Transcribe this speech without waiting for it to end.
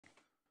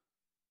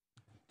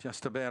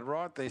Just about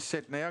right. They're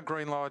set now.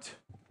 Green light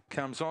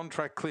comes on.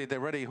 Track cleared. They're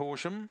ready,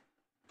 Horsham.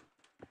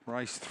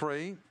 Race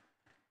 3.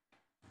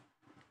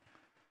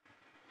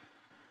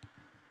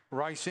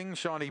 Racing,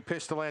 Shiny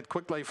Pistol out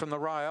quickly from the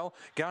rail.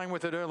 Going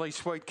with it early,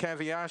 Sweet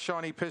Caviar.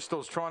 Shiny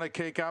Pistol's trying to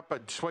kick up,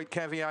 but Sweet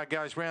Caviar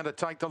goes round to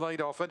take the lead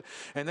off it.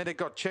 And then it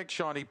got checked,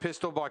 Shiny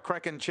Pistol, by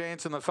Kraken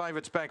Chance, and the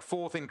favourites back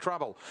fourth in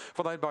trouble.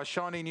 Followed by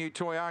Shiny New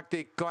Toy,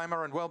 Arctic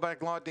Glamour, and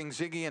Wellback Lightning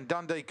Ziggy and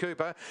Dundee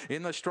Cooper.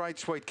 In the straight,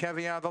 Sweet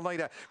Caviar the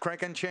leader.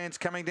 Kraken Chance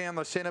coming down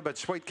the centre, but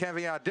Sweet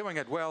Caviar doing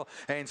it well.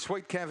 And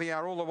Sweet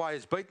Caviar all the way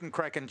has beaten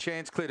Kraken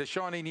Chance, cleared a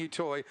Shiny New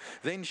Toy.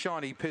 Then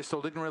Shiny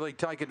Pistol didn't really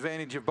take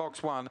advantage of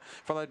box 1,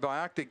 followed by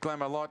Arctic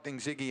Glamour, Lightning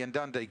Ziggy and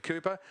Dundee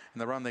Cooper.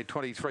 And the run there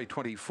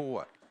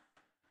 23.24.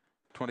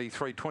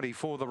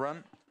 23.24 the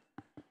run.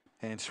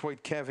 And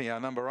Sweet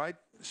Caviar, number 8,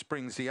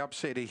 springs the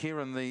upset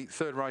here in the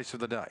third race of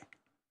the day.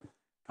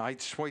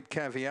 8, Sweet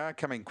Caviar,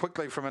 coming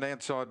quickly from an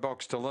outside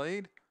box to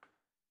lead.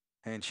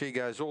 And she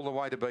goes all the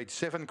way to beat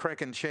 7,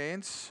 Kraken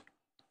Chance.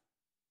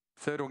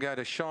 Third will go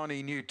to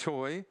Shiny New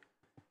Toy.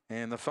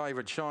 And the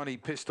favourite Shiny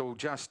Pistol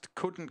just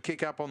couldn't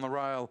kick up on the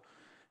rail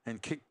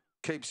and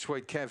keep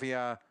Sweet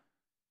Caviar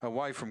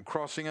away from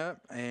crossing her,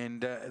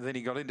 and then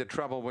he got into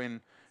trouble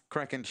when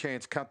Kraken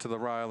Chance cut to the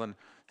rail, and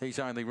he's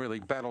only really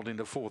battled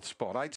into 4th spot. 8